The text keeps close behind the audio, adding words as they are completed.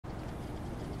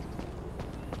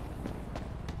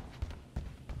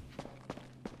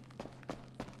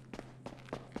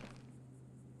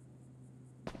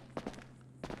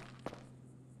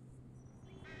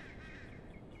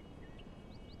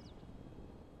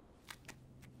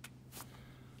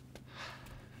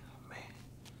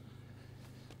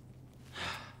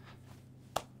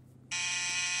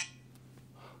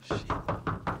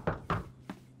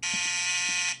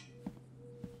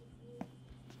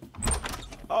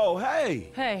Oh,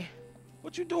 hey. Hey.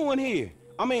 What you doing here?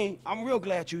 I mean, I'm real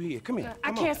glad you're here. Come here.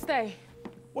 I can't stay.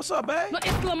 What's up, babe? No,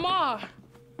 it's Lamar.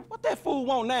 What that fool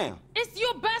want now? It's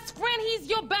your best friend. He's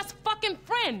your best fucking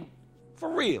friend.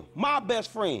 For real. My best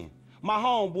friend. My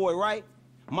homeboy, right?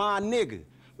 My nigga.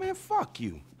 Man, fuck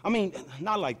you. I mean,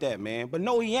 not like that, man. But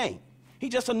no, he ain't. He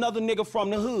just another nigga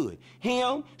from the hood.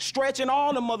 Him, stretching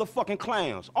all the motherfucking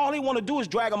clowns. All he wanna do is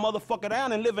drag a motherfucker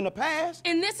down and live in the past.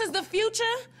 And this is the future?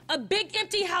 A big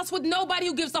empty house with nobody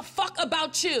who gives a fuck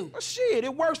about you. Well, shit,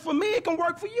 it works for me. It can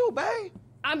work for you, babe.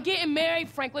 I'm getting married,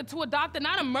 Franklin, to a doctor,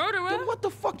 not a murderer. Then what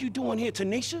the fuck you doing here,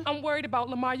 Tanisha? I'm worried about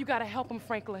Lamar. You gotta help him,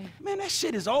 Franklin. Man, that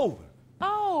shit is over.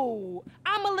 Oh,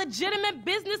 I'm a legitimate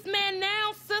businessman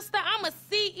now, sister. I'm a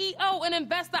CEO, an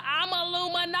investor. I'm a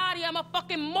Illuminati. I'm a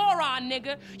fucking moron,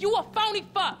 nigga. You a phony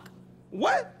fuck.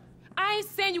 What? I ain't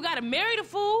saying you gotta marry the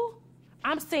fool.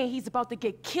 I'm saying he's about to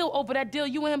get killed over that deal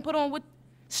you and him put on with...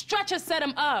 Stretcher set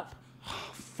him up.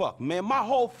 Fuck, man. My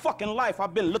whole fucking life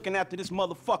I've been looking after this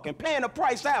motherfucking, paying the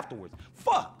price afterwards.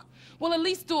 Fuck. Well, at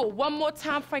least do it one more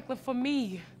time, Franklin, for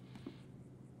me.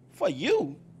 For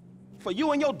you? For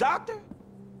you and your doctor?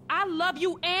 I love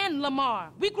you and Lamar.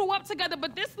 We grew up together,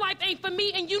 but this life ain't for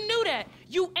me, and you knew that.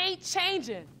 You ain't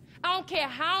changing. I don't care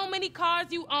how many cars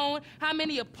you own, how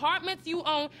many apartments you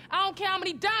own. I don't care how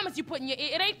many diamonds you put in your ear.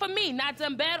 It ain't for me, not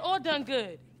done bad or done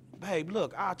good. Babe,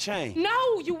 look, I'll change.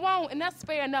 No, you won't, and that's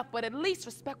fair enough, but at least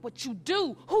respect what you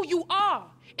do, who you are.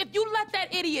 If you let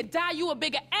that idiot die, you a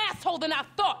bigger asshole than I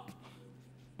thought.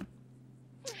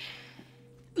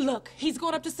 Look, he's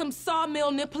going up to some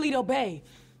sawmill near Paleto Bay.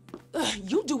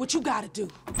 You do what you gotta do.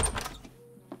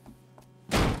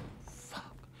 Fuck.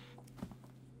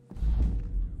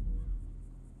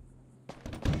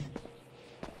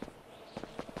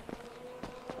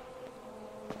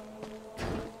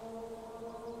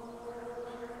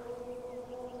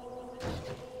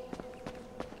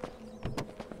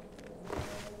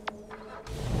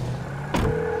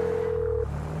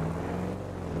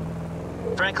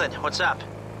 Franklin, what's up?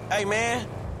 Hey, man,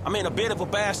 I'm in a bit of a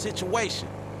bad situation.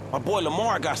 My boy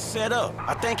Lamar got set up.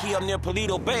 I think he up near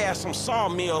Paleto Bay at some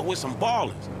sawmill with some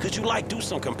ballers. Could you, like, do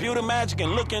some computer magic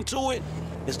and look into it?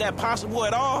 Is that possible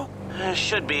at all?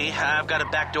 Should be. I've got a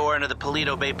back door into the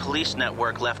Paleto Bay police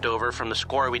network left over from the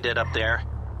score we did up there.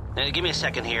 Give me a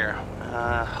second here.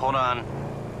 Hold on.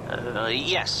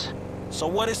 Yes. So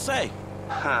what it say?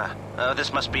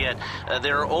 This must be it.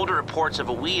 There are older reports of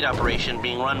a weed operation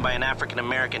being run by an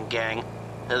African-American gang.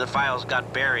 The files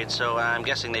got buried, so I'm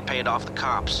guessing they paid off the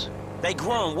cops. They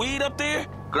growing weed up there?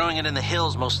 Growing it in the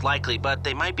hills, most likely, but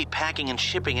they might be packing and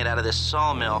shipping it out of this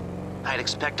sawmill. I'd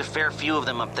expect a fair few of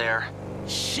them up there.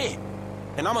 Shit.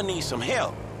 And I'm gonna need some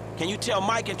help. Can you tell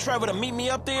Mike and Trevor to meet me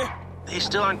up there? They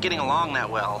still aren't getting along that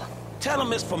well. Tell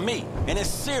them it's for me, and it's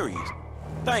serious.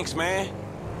 Thanks, man.